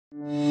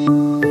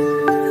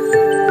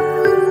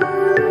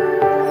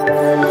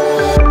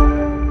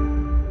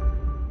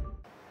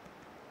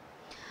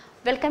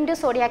Welcome to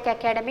Zodiac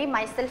Academy.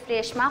 Myself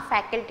Reshma,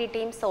 faculty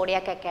team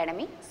Zodiac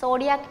Academy.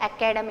 Zodiac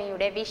Academy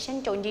യുടെ Vision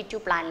 22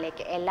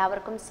 പ്ലാനിലേക്ക്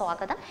എല്ലാവർക്കും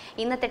സ്വാഗതം.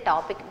 ഇന്നത്തെ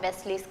topic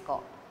Wesley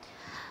score.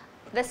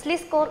 Wesley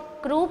score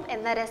group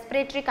എന്ന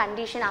respiratory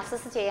condition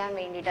assess ചെയ്യാൻ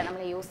വേണ്ടിയിട്ട്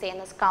നമ്മൾ യൂസ്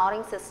ചെയ്യുന്ന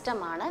സ്കോറിംഗ്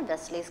സിസ്റ്റമാണ്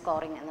വെസ്ലി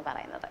സ്കോറിംഗ് എന്ന്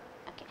പറയുന്നത്.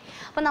 ഓക്കെ,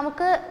 അപ്പോൾ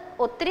നമുക്ക്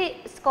ഒത്തിരി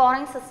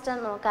സ്കോറിംഗ് സിസ്റ്റം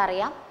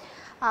നമുക്കറിയാം.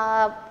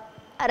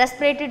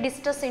 റെസ്പിറേറ്ററി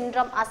ഡിസ്ട്രസ്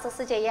സിൻഡ്രോം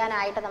അസസ്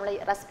ചെയ്യാനായിട്ട് നമ്മൾ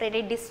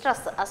റെസ്പിറേറ്ററി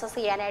ഡിസ്ട്രസ് അസസ്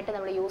ചെയ്യാനായിട്ട്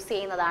നമ്മൾ യൂസ്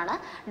ചെയ്യുന്നതാണ്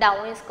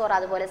ഡൗണി സ്കോർ,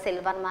 അതുപോലെ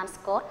സിൽവർമാൻ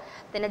സ്കോർ.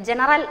 പിന്നെ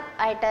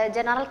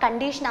ജനറൽ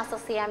കണ്ടീഷൻ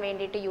അസസ് ചെയ്യാൻ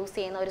വേണ്ടിയിട്ട് യൂസ്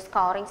ചെയ്യുന്ന ഒരു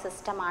സ്കോറിംഗ്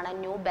സിസ്റ്റമാണ്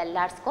ന്യൂ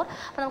ബെല്ലാർഡ് സ്കോർ.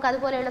 അപ്പോൾ നമുക്ക്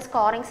അതുപോലെയുള്ള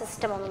സ്കോറിംഗ്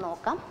സിസ്റ്റം ഒന്ന്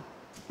നോക്കാം.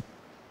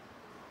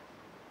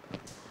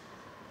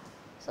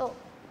 സോ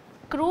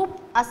ഗ്രൂപ്പ്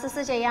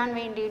അസസ് ചെയ്യാൻ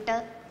വേണ്ടിയിട്ട്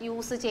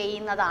യൂസ്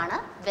ചെയ്യുന്നതാണ്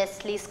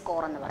വെസ്ലി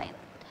സ്കോർ എന്ന് പറയുന്നത്.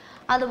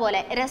 അതുപോലെ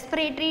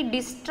റെസ്പിറേറ്ററി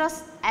ഡിസ്ട്രസ്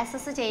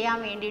അസസ് ചെയ്യാൻ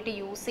വേണ്ടിയിട്ട്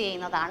യൂസ്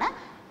ചെയ്യുന്നതാണ്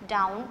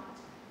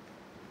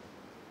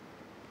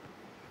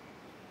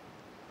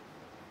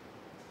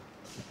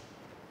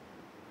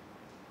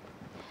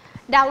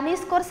ഡൗണി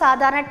സ്കോർ.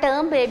 സാധാരണ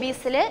ടേം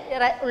ബേബീസിൽ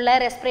ഉള്ള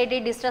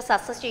റെസ്പിറേറ്ററി ഡിസ്ട്രസ്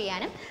അസസ്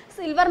ചെയ്യാനും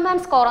സിൽവർമാൻ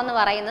സ്കോർ എന്ന്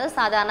പറയുന്നത്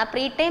സാധാരണ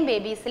pre time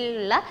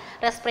ബേബീസിലുള്ള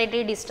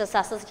respiratory distress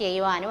assess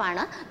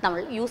ചെയ്യുവാനുമാണ് നമ്മൾ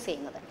യൂസ്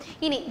ചെയ്യുന്നത്.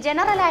 ഇനി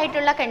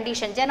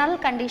ജനറൽ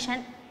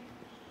കണ്ടീഷൻ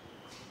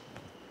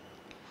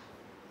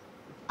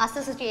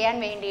അസസ് ചെയ്യാൻ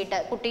വേണ്ടിയിട്ട്,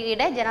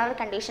 കുട്ടിയുടെ ജനറൽ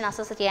കണ്ടീഷൻ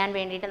അസസ് ചെയ്യാൻ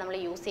വേണ്ടിയിട്ട് നമ്മൾ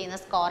യൂസ് ചെയ്യുന്ന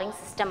സ്കോറിംഗ്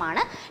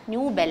സിസ്റ്റമാണ്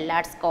new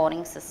ബെല്ലാർഡ്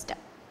scoring system.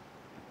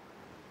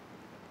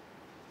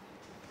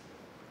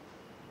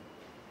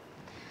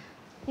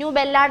 New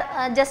ബെല്ലാർഡ്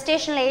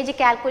gestational age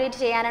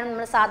calculate ചെയ്യാനാണ്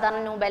നമ്മൾ സാധാരണ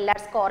ന്യൂ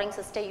ബെല്ലാർഡ് സ്കോറിംഗ്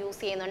സിസ്റ്റം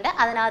യൂസ് ചെയ്യുന്നുണ്ട്.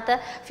 അതിനകത്ത്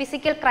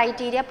physical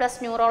criteria plus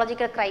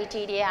neurological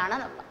criteria ആണ്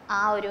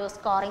ആ ഒരു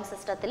സ്കോറിംഗ്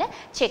സിസ്റ്റത്തിൽ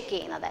ചെക്ക്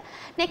ചെയ്യുന്നത്.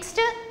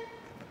 നെക്സ്റ്റ്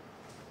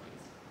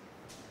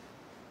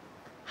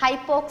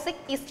ഹൈപ്പോക്സിക്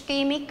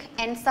ഇസ്കീമിക്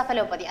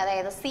എൻസഫലോപ്പതി,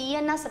 അതായത്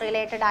CNS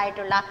റിലേറ്റഡ്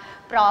ആയിട്ടുള്ള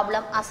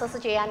പ്രോബ്ലം അസസ്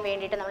ചെയ്യാൻ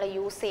വേണ്ടിയിട്ട് നമ്മൾ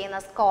യൂസ് ചെയ്യുന്ന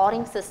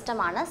സ്കോറിംഗ്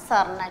സിസ്റ്റമാണ്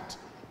സർനെറ്റ്.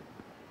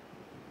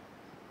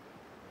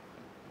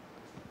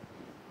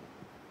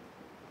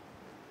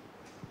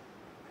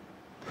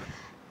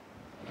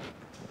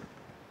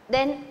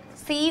 ദെൻ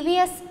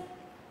CVS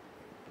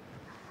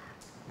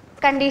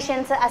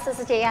കണ്ടീഷൻസ്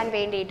അസസ് ചെയ്യാൻ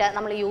വേണ്ടിയിട്ട്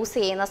നമ്മൾ യൂസ്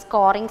ചെയ്യുന്ന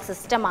സ്കോറിംഗ്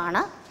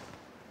സിസ്റ്റമാണ്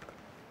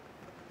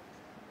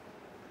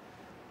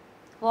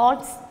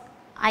വാട്ട്സ്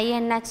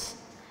INH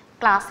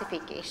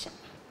ക്ലാസിഫിക്കേഷൻ.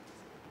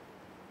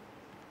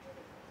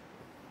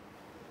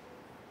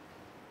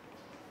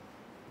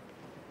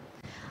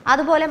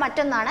 അതുപോലെ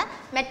മറ്റൊന്നാണ്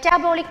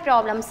മെറ്റാബോളിക്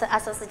പ്രോബ്ലംസ്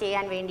അസസ്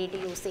ചെയ്യാൻ വേണ്ടിയിട്ട്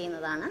യൂസ്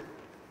ചെയ്യുന്നതാണ്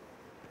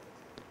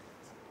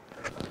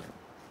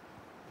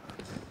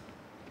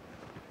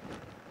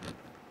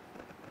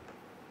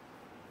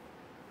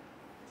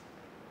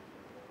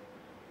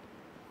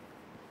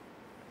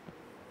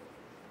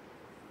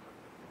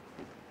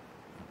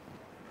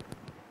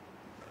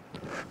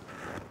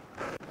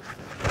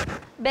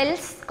bell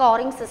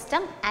scoring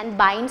system and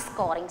bind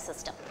scoring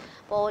system.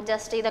 അപ്പോൾ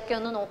ജസ്റ്റ് ഇതൊക്കെ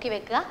ഒന്ന് നോക്കി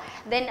വെക്കുക.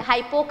 ദെൻ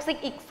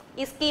ഹൈപ്പോക്സിക്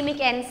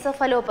ഇസ്കീമിക്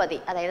എൻസഫലോപ്പതി,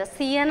 അതായത്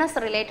CNS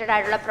റിലേറ്റഡ്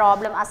ആയിട്ടുള്ള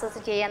പ്രോബ്ലം അസസ്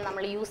ചെയ്യാൻ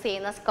നമ്മൾ യൂസ്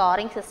ചെയ്യുന്ന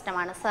സ്കോറിംഗ്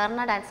സിസ്റ്റമാണ്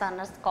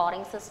സർനെറ്റ്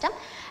scoring system.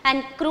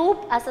 And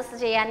group assess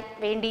ചെയ്യാൻ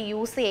വേണ്ടി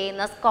യൂസ്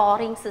ചെയ്യുന്ന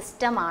സ്കോറിംഗ്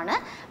സിസ്റ്റമാണ്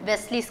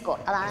വെസ്ലി സ്കോർ.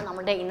 അതാണ്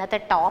നമ്മുടെ ഇന്നത്തെ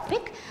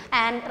topic.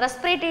 And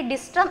respiratory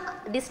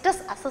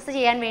distress assess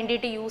ചെയ്യാൻ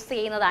വേണ്ടിയിട്ട് യൂസ്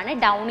ചെയ്യുന്നതാണ്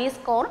Downey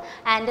score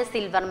and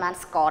Silverman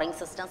scoring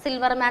system.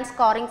 Silverman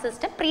scoring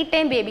system pre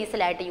time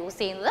ബേബീസിലായിട്ട് use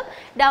ചെയ്യുന്നത്,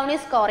 ഡൗണി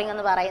സ്കോറിംഗ്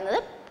എന്ന്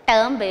പറയുന്നത്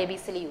ടേം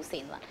ബേബീസിൽ യൂസ്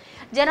ചെയ്യുന്നതാണ്.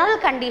 ജനറൽ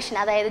കണ്ടീഷൻ,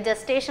 അതായത്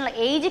ജസ്റ്റേഷണൽ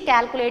ഏജ്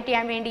കാൽക്കുലേറ്റ്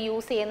ചെയ്യാൻ വേണ്ടി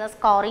യൂസ് ചെയ്യുന്ന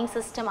സ്കോറിംഗ്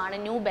സിസ്റ്റമാണ്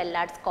new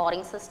ബെല്ലാർഡ്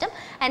scoring system.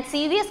 And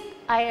CVS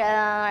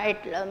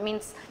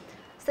means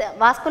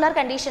vascular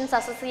conditions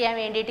assess ചെയ്യാൻ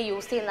വേണ്ടിയിട്ട്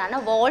യൂസ് ചെയ്യുന്നതാണ്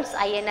watts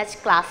INH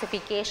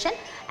classification.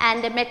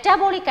 And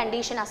metabolic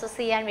condition assess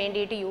ചെയ്യാൻ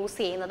വേണ്ടിയിട്ട് യൂസ്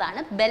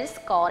ചെയ്യുന്നതാണ് bell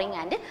scoring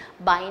and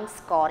bind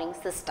scoring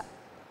system.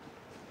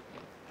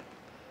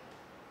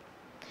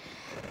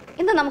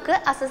 ഇന്ന് നമുക്ക്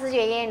അസസ്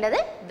ചെയ്യേണ്ടത്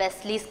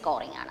വെസ്ലി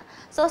സ്കോറിംഗ് ആണ്.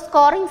 സോ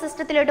സ്കോറിംഗ്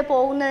സിസ്റ്റത്തിലോട്ട്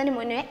പോകുന്നതിന്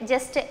മുന്നേ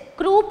ജസ്റ്റ്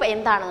ഗ്രൂപ്പ്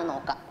എന്താണെന്ന്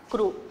നോക്കാം.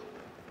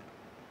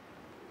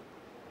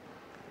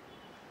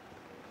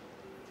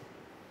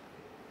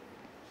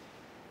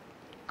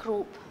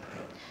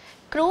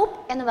 ഗ്രൂപ്പ്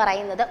എന്ന്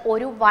പറയുന്നത്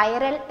ഒരു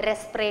വൈറൽ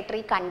റെസ്പിറേറ്ററി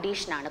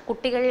കണ്ടീഷനാണ്.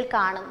 കുട്ടികളിൽ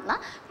കാണുന്ന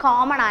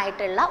കോമൺ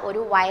ആയിട്ടുള്ള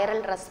ഒരു വൈറൽ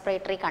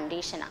റെസ്പിറേറ്ററി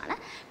കണ്ടീഷനാണ്.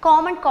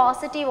 കോമൺ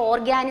കോസറ്റീവ്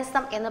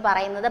ഓർഗാനിസം എന്ന്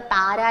പറയുന്നത്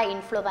പാരാ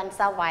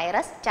ഇൻഫ്ലുവൻസ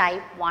വൈറസ്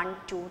ടൈപ്പ് 1,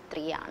 2,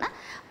 3 ആണ്.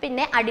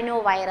 പിന്നെ അഡിനോ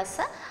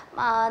വൈറസ്,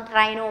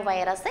 റൈനോ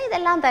വൈറസ്,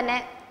 ഇതെല്ലാം തന്നെ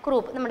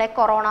ഗ്രൂപ്പ്, നമ്മുടെ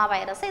കൊറോണ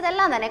വൈറസ്,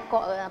 ഇതെല്ലാം തന്നെ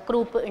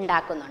ഗ്രൂപ്പ്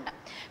ഉണ്ടാക്കുന്നുണ്ട്.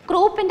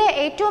 ഗ്രൂപ്പിൻ്റെ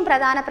ഏറ്റവും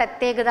പ്രധാന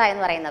പ്രത്യേകത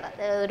എന്ന് പറയുന്നത്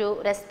ഒരു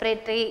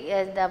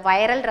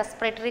viral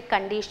respiratory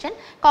condition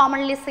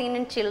commonly scene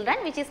in children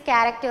which is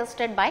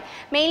ക്യാരക്ടറിസ്ഡ് by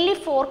mainly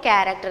 4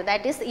 character,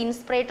 that is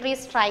inspiratory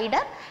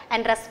strider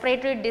and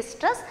respiratory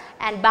distress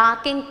and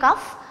backing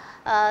cough.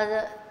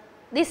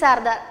 These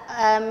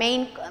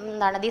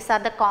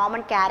are the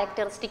common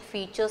characteristic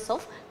features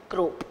of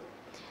group.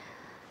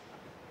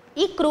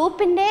 ഈ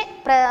ഗ്രൂപ്പിൻ്റെ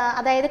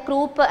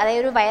ഗ്രൂപ്പ് അതായത്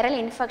ഒരു viral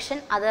infection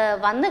അത്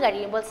വന്നു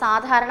കഴിയുമ്പോൾ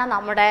സാധാരണ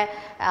നമ്മുടെ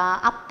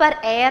upper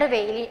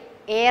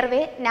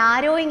airway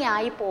narrowing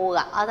ആയി പോവുക,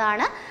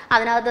 അതാണ്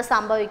അതിനകത്ത്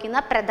സംഭവിക്കുന്ന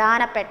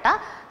പ്രധാനപ്പെട്ട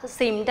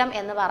സിംറ്റം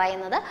എന്ന്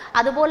പറയുന്നത്.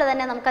 അതുപോലെ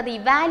തന്നെ നമുക്കത്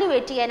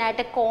ഇവാലുവേറ്റ്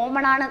ചെയ്യാനായിട്ട്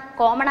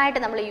കോമൺ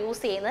ആയിട്ട് നമ്മൾ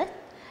യൂസ് ചെയ്യുന്നത്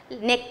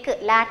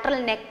ലാറ്ററൽ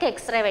നെക്ക്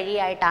എക്സ്റേ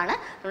വഴിയായിട്ടാണ്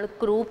നമ്മൾ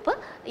ഗ്രൂപ്പ്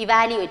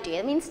ഇവാലുവേറ്റ്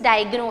ചെയ്യുക, മീൻസ്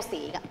ഡയഗ്നോസ്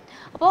ചെയ്യുക.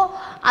 അപ്പോൾ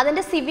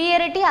അതിൻ്റെ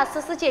സിവിയറിറ്റി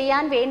അസസ്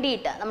ചെയ്യാൻ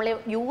വേണ്ടിയിട്ട് നമ്മൾ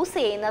യൂസ്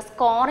ചെയ്യുന്ന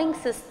സ്കോറിംഗ്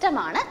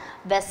സിസ്റ്റമാണ്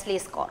വെസ്ലി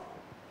സ്കോർ.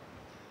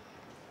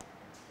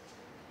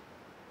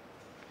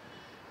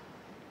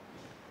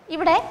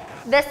 ഇവിടെ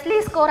വെസ്ലി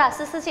സ്കോർ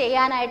അസസ്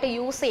ചെയ്യാനായിട്ട്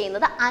യൂസ്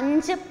ചെയ്യുന്നത്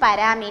 5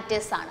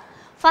 പാരാമീറ്റേഴ്സ് ആണ്.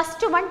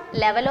 First one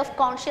level of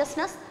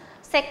consciousness,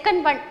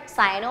 second one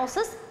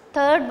cyanosis,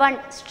 third one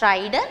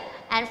strider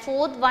and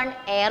fourth one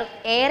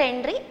air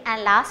entry and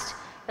last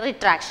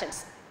retractions.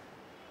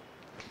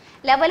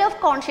 Level of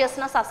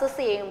consciousness assess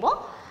ചെയ്യുമ്പോൾ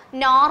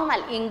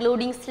normal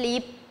including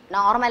sleep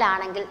normal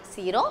ആണെങ്കിൽ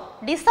 0,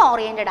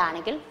 disoriented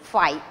ആണെങ്കിൽ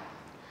 5.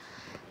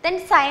 Then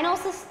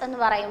cyanosis എന്ന്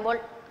പറയുമ്പോൾ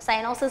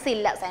cyanosis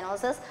ഇല്ല,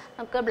 cyanosis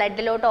നമുക്ക്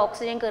ബ്ലഡിലോട്ട്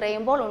oxygen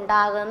കയറിയുമ്പോൾ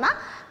ഉണ്ടാകുന്ന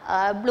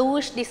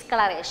bluish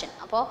discolouration,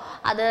 അപ്പോൾ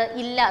അത്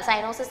ഇല്ല.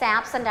 സൈനോസിസ്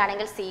ആബ്സെൻ്റ്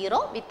ആണെങ്കിൽ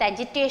 0, വിത്ത്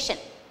അജിറ്റേഷൻ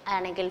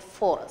ആണെങ്കിൽ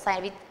 4.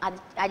 വിത്ത്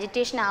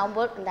അജിറ്റേഷൻ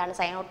ആകുമ്പോൾ എന്താണ്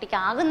സൈനോട്ടിക്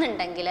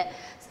ആകുന്നുണ്ടെങ്കിൽ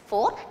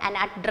 4 ആൻഡ്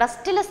അറ്റ്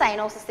റെസ്റ്റിൽ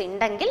സൈനോസിസ്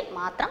ഉണ്ടെങ്കിൽ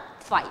മാത്രം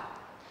 5.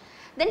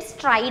 ദെൻ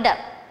സ്ട്രൈഡർ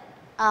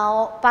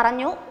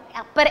പറഞ്ഞു,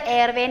 അപ്പർ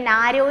എയർവേ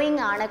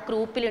നാരോയിങ് ആണ്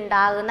ഗ്രൂപ്പിൽ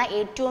ഉണ്ടാകുന്ന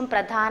ഏറ്റവും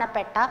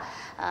പ്രധാനപ്പെട്ട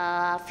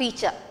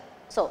ഫീച്ചർ.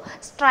 സോ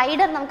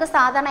സ്ട്രൈഡർ നമുക്ക്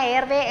സാധാരണ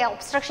എയർവേ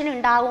ഒബ്സ്ട്രക്ഷൻ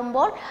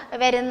ഉണ്ടാകുമ്പോൾ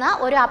വരുന്ന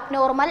ഒരു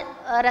അബ്നോർമൽ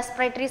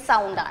റെസ്പിറേറ്ററി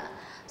സൗണ്ടാണ്.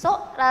 സോ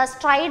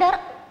സ്ട്രൈഡർ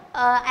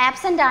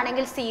ആബ്സെൻ്റ്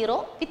ആണെങ്കിൽ 0,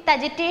 വിത്ത്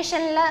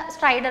അജിറ്റേഷനിൽ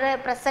സ്ട്രൈഡർ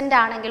പ്രസൻ്റ്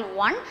ആണെങ്കിൽ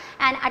 1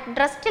 ആൻഡ് അറ്റ്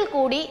റെസ്റ്റിൽ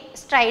കൂടി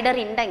സ്ട്രൈഡർ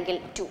ഉണ്ടെങ്കിൽ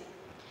 2.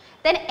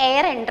 ദെൻ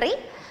എയർ എൻട്രി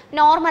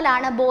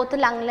നോർമലാണ്, ബോത്ത്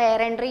ലങ്ങിൽ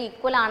എയർ എൻട്രി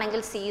ഈക്വൽ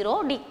ആണെങ്കിൽ 0,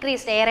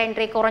 decreased air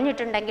entry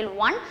കുറഞ്ഞിട്ടുണ്ടെങ്കിൽ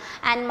 1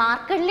 and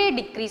മാർക്കഡ്ലി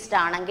decreased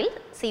ആണെങ്കിൽ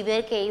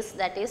severe case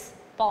that is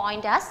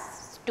point as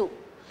 2.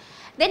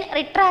 Then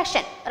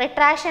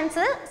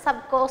റിട്രാക്ഷൻസ്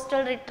sub coastal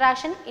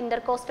retraction,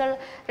 intercostal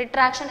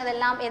retraction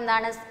ഇതെല്ലാം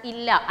എന്താണ്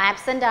ഇല്ല,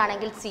 ആബ്സെൻ്റ്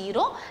ആണെങ്കിൽ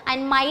 0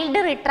 ആൻഡ്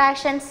മൈൽഡ്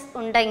റിട്രാക്ഷൻസ്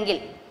ഉണ്ടെങ്കിൽ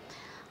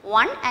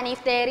 1 and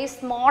if there is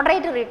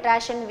moderate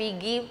retraction we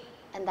give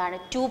എന്താണ്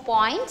 2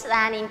 points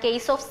and in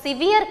case of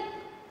severe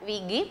we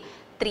give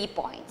 3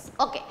 points.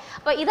 Okay,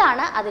 അപ്പോൾ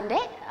ഇതാണ് അതിൻ്റെ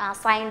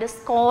assigned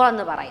score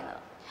എന്ന് പറയുന്നത്.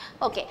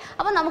 ഓക്കെ,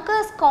 അപ്പോൾ നമുക്ക്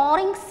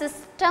സ്കോറിംഗ്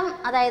സിസ്റ്റം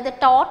അതായത്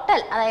ടോട്ടൽ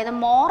അതായത്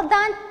മോർ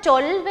ദാൻ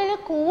 12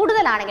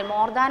 കൂടുതലാണെങ്കിൽ,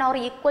 more than or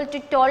equal to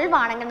 12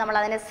 ആണെങ്കിൽ നമ്മൾ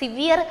അതിനെ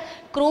സിവിയർ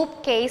ഗ്രൂപ്പ്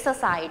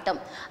കേസസ് ആയിട്ടും,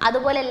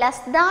 അതുപോലെ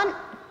ലെസ് ദാൻ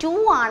 2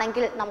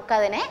 ആണെങ്കിൽ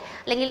നമുക്കതിനെ,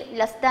 അല്ലെങ്കിൽ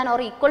less than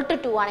or equal to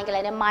 2 ആണെങ്കിൽ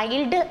അതിനെ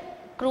മൈൽഡ്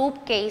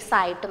ഗ്രൂപ്പ് കേസ്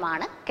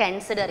ആയിട്ടുമാണ്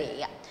കൺസിഡർ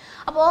ചെയ്യുക.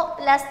 അപ്പോൾ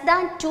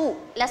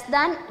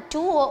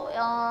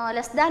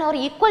less than or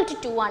equal to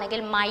 2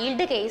 ആണെങ്കിൽ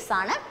മൈൽഡ്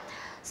കേസാണ്.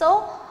 സോ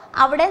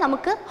അവിടെ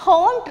നമുക്ക്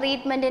ഹോം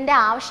ട്രീറ്റ്മെൻറ്റിൻ്റെ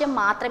ആവശ്യം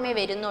മാത്രമേ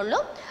വരുന്നുള്ളൂ.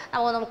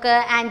 അപ്പോൾ നമുക്ക്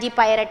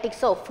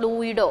ആൻറ്റിപൈററ്റിക്സോ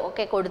ഫ്ലൂയിഡോ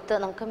ഒക്കെ കൊടുത്ത്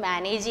നമുക്ക്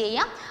മാനേജ്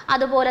ചെയ്യാം.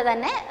 അതുപോലെ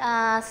തന്നെ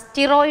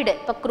സ്റ്റിറോയിഡ്,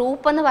 ഇപ്പോൾ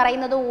ഗ്രൂപ്പ് എന്ന്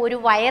പറയുന്നത് ഒരു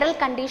വൈറൽ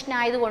കണ്ടീഷൻ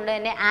ആയതുകൊണ്ട്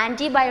തന്നെ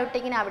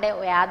ആൻറ്റിബയോട്ടിക്കിന് അവിടെ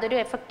യാതൊരു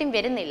എഫക്റ്റും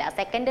വരുന്നില്ല.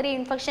 സെക്കൻഡറി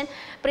ഇൻഫെക്ഷൻ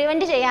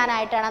പ്രിവെൻറ്റ്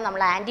ചെയ്യാനായിട്ടാണ്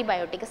നമ്മൾ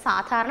ആൻറ്റിബയോട്ടിക്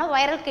സാധാരണ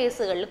വൈറൽ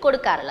കേസുകളിൽ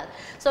കൊടുക്കാറുള്ളത്.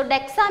 സോ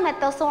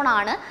ഡെക്സാമെത്തസോൺ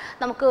ആണ്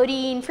നമുക്ക് ഒരു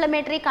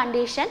ഇൻഫ്ലമേറ്ററി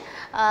കണ്ടീഷൻ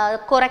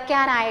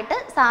കുറയ്ക്കാനായിട്ട്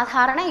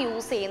സാധാരണ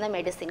യൂസ് ചെയ്യുന്ന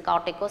മെഡിസിൻ.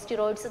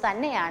 കോർട്ടിക്കോസ്റ്റിറോയിഡ്സ്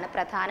തന്നെയാണ്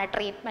പ്രധാന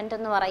ട്രീറ്റ്മെൻറ്റ്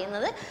എന്ന്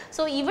പറയുന്നത്.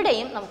 സോ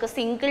ഇവിടെയും നമുക്ക്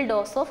സിംഗിൾ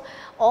ഡോസ് ഓഫ്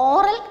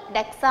ഓറൽ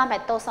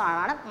ഡെക്സാമെത്തോസോൺ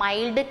ആണ്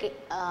മൈൽഡ്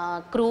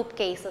ഗ്രൂപ്പ്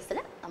കേസസിൽ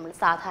നമ്മൾ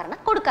സാധാരണ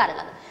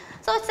കൊടുക്കാറുള്ളത്.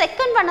 സോ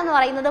സെക്കൻഡ് വൺ എന്ന്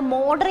പറയുന്നത്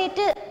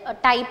മോഡറേറ്റ്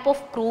ടൈപ്പ്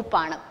ഓഫ്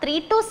ഗ്രൂപ്പാണ്. 3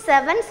 to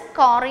 7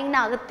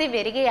 സ്കോറിങ്ങിനകത്ത്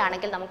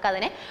വരികയാണെങ്കിൽ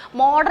നമുക്കതിനെ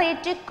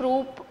മോഡറേറ്റ്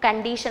ഗ്രൂപ്പ്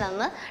കണ്ടീഷൻ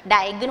എന്ന്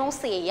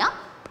ഡയഗ്നോസ് ചെയ്യാം.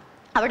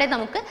 അവിടെ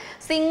നമുക്ക്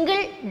സിംഗിൾ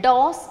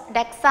ഡോസ്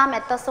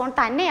ഡെക്സാമെത്തസോൺ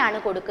തന്നെയാണ്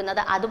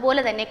കൊടുക്കുന്നത്.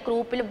 അതുപോലെ തന്നെ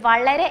ഗ്രൂപ്പിൽ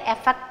വളരെ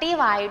എഫക്റ്റീവ്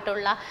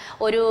ആയിട്ടുള്ള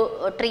ഒരു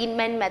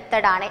ട്രീറ്റ്മെൻറ്റ്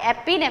മെത്തഡാണ്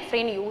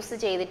എപ്പിനെഫ്രിൻ യൂസ്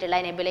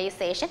ചെയ്തിട്ടുള്ള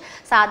നെബുലൈസേഷൻ.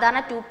 സാധാരണ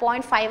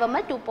 2.5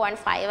 ml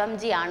 2.5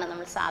 mg ആണ്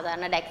നമ്മൾ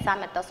സാധാരണ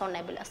ഡെക്സാമെത്തസോൺ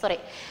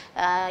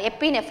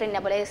എപ്പിനെഫ്രിൻ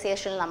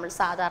നെബുലൈസേഷനിൽ നമ്മൾ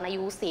സാധാരണ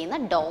യൂസ് ചെയ്യുന്ന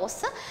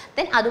ഡോസ്.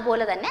 ദെൻ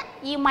അതുപോലെ തന്നെ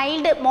ഈ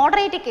മൈൽഡ്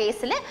മോഡറേറ്റ്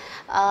കേസിൽ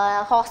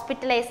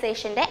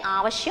ഹോസ്പിറ്റലൈസേഷൻ്റെ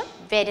ആവശ്യം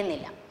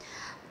വരുന്നില്ല.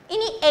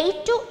 ഇനി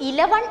 8 to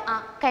 11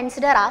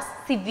 consider as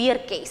severe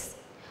case.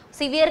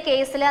 Severe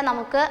കേസിൽ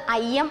നമുക്ക്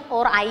IM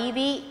or IV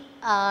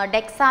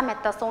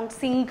dexamethasone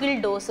single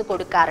dose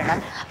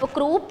കൊടുക്കാറുണ്ട്. അപ്പോൾ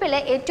ഗ്രൂപ്പിൽ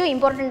ഏറ്റവും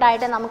ഇമ്പോർട്ടൻ്റ്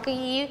ആയിട്ട് നമുക്ക്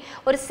ഈ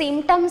ഒരു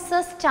സിംറ്റംസ്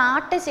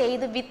സ്റ്റാർട്ട്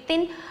ചെയ്ത്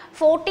within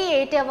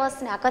 48 hours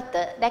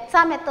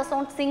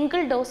dexamethasone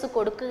single dose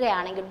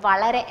കൊടുക്കുകയാണെങ്കിൽ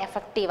വളരെ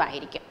എഫക്റ്റീവ്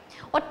ആയിരിക്കും.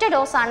 ഒറ്റ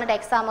ഡോസാണ്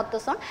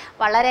ഡെക്സാമെത്തസോൺ,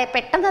 വളരെ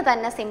പെട്ടെന്ന്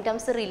തന്നെ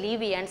സിംറ്റംസ്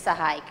റിലീവ് ചെയ്യാൻ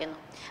സഹായിക്കുന്നു.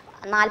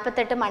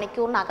 48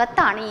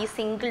 മണിക്കൂറിനകത്താണ് ഈ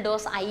സിംഗിൾ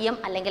ഡോസ് IM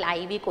അല്ലെങ്കിൽ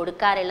IV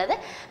കൊടുക്കാറുള്ളത്.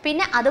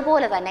 പിന്നെ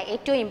അതുപോലെ തന്നെ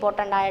ഏറ്റവും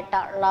ഇമ്പോർട്ടൻ്റ്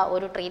ആയിട്ടുള്ള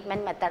ഒരു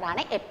ട്രീറ്റ്മെൻറ്റ്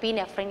മെത്തഡാണ്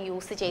എപ്പിനെഫ്രിൻ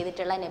യൂസ്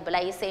ചെയ്തിട്ടുള്ള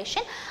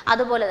നെബുലൈസേഷൻ.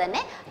 അതുപോലെ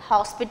തന്നെ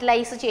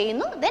ഹോസ്പിറ്റലൈസ്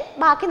ചെയ്യുന്നു. ദെൻ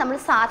ബാക്കി നമ്മൾ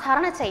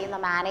സാധാരണ ചെയ്യുന്ന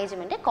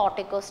മാനേജ്മെൻറ്റ്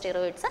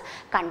കോർട്ടിക്കോസ്റ്റെറോയിഡ്സ്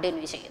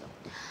കണ്ടിന്യൂ ചെയ്യുന്നു.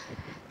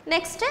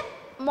 Next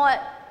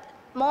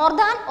more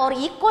than or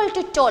equal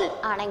to 12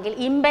 ആണെങ്കിൽ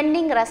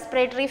ഇംപെൻഡിങ്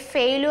റെസ്പിറേറ്ററി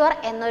ഫെയിലുവർ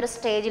എന്നൊരു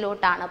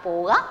സ്റ്റേജിലോട്ടാണ്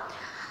പോവുക.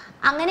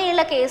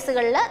 അങ്ങനെയുള്ള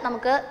കേസുകളിൽ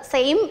നമുക്ക്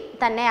സെയിം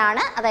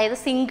തന്നെയാണ്, അതായത്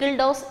സിംഗിൾ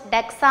ഡോസ്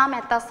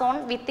ഡെക്സാമെത്തസോൺ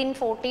വിത്തിൻ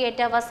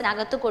 48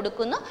 ഹവേഴ്സിനകത്ത്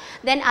കൊടുക്കുന്നു.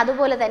 ദെൻ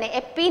അതുപോലെ തന്നെ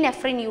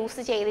എപ്പിനെഫ്രിൻ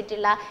യൂസ്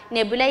ചെയ്തിട്ടുള്ള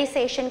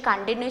നെബുലൈസേഷൻ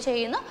കണ്ടിന്യൂ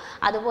ചെയ്യുന്നു.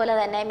 അതുപോലെ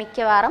തന്നെ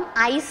മിക്കവാറും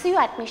ICU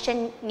അഡ്മിഷൻ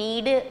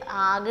നീഡ്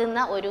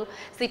ആകുന്ന ഒരു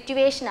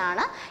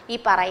സിറ്റുവേഷനാണ് ഈ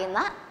പറയുന്ന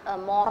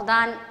മോർ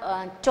ദാൻ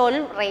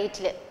 12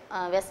 റേറ്റിൽ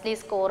Wesley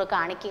score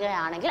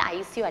കാണിക്കുകയാണെങ്കിൽ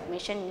ICU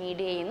admission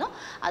need ചെയ്യുന്നു.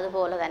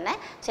 അതുപോലെ തന്നെ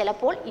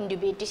ചിലപ്പോൾ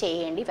ഇൻഡ്യൂബേറ്റ്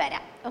ചെയ്യേണ്ടി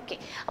വരാം. ഓക്കെ,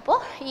 അപ്പോൾ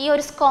ഈ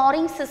ഒരു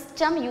സ്കോറിംഗ്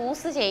സിസ്റ്റം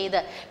യൂസ് ചെയ്ത്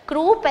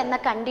ക്രൂപ്പ് എന്ന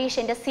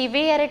കണ്ടീഷൻ്റെ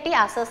സിവിയറിറ്റി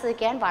അസസ്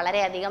ചെയ്യാൻ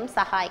വളരെയധികം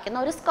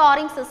സഹായിക്കുന്ന ഒരു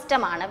സ്കോറിംഗ്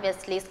സിസ്റ്റമാണ്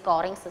Wesley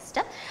scoring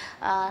system.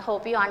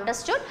 Hope you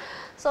understood.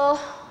 So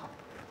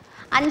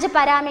 5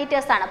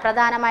 പാരാമീറ്റേഴ്സാണ്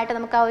പ്രധാനമായിട്ട്.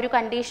 നമുക്ക് ആ ഒരു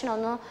കണ്ടീഷൻ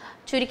ഒന്ന്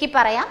ചുരുക്കി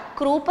പറയാം.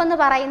 ക്രൂപ്പ് എന്ന്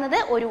പറയുന്നത്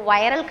ഒരു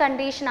വൈറൽ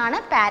കണ്ടീഷനാണ്,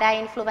 പാരാ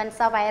ഇൻഫ്ലുവൻസ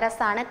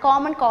വൈറസ് ആണ്,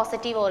 common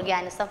causative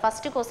organism.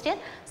 First question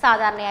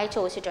സാധാരണയായി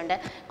ചോദിച്ചിട്ടുണ്ട്.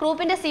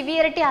 ക്രൂപ്പിൻ്റെ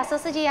സിവിയറിറ്റി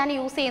അസസ് ചെയ്യാൻ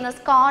യൂസ് ചെയ്യുന്ന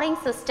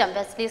scoring system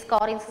Wesley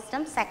scoring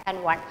system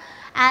second one.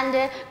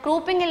 And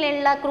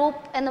ക്രൂപ്പിങ്ങിലുള്ള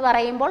ക്രൂപ്പ് എന്ന്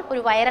പറയുമ്പോൾ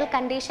ഒരു വൈറൽ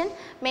കണ്ടീഷൻ,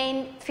 മെയിൻ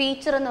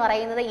ഫീച്ചർ എന്ന്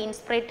പറയുന്നത്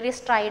inspiratory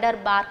strider,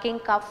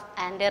 barking cough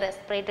and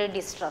respiratory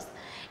distress.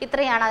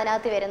 ഇത്രയാണ്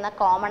അതിനകത്ത് വരുന്ന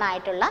കോമൺ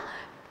ആയിട്ടുള്ള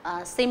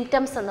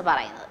സിംറ്റംസ് എന്ന്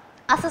പറയുന്നത്.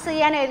 അസസ്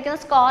ചെയ്യാനായിരിക്കുന്ന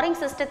സ്കോറിംഗ്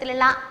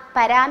സിസ്റ്റത്തിലുള്ള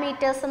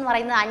പാരാമീറ്റേഴ്സ് എന്ന്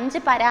പറയുന്നത് 5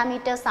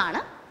 പാരാമീറ്റേഴ്സാണ്.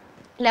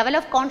 Level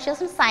of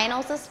consciousness,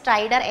 cyanosis,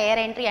 strider, air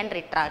entry and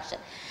retraction.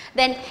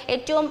 Then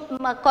ഏറ്റവും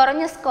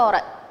കുറഞ്ഞ സ്കോർ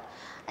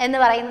എന്ന്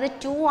പറയുന്നത്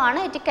 2 ആണ്.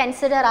 It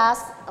consider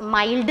as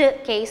mild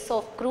case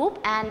of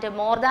ക്രൂപ്പ്. And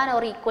more than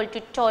or equal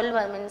to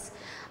 12 means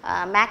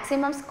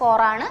maximum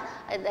സ്കോറാണ്.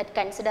 That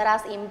consider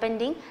as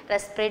impending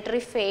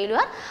respiratory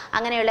failure.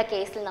 അങ്ങനെയുള്ള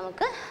കേസിൽ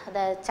നമുക്ക്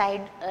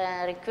child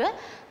require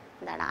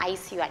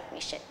ICU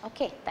admission.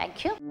 Okay,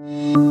 thank you.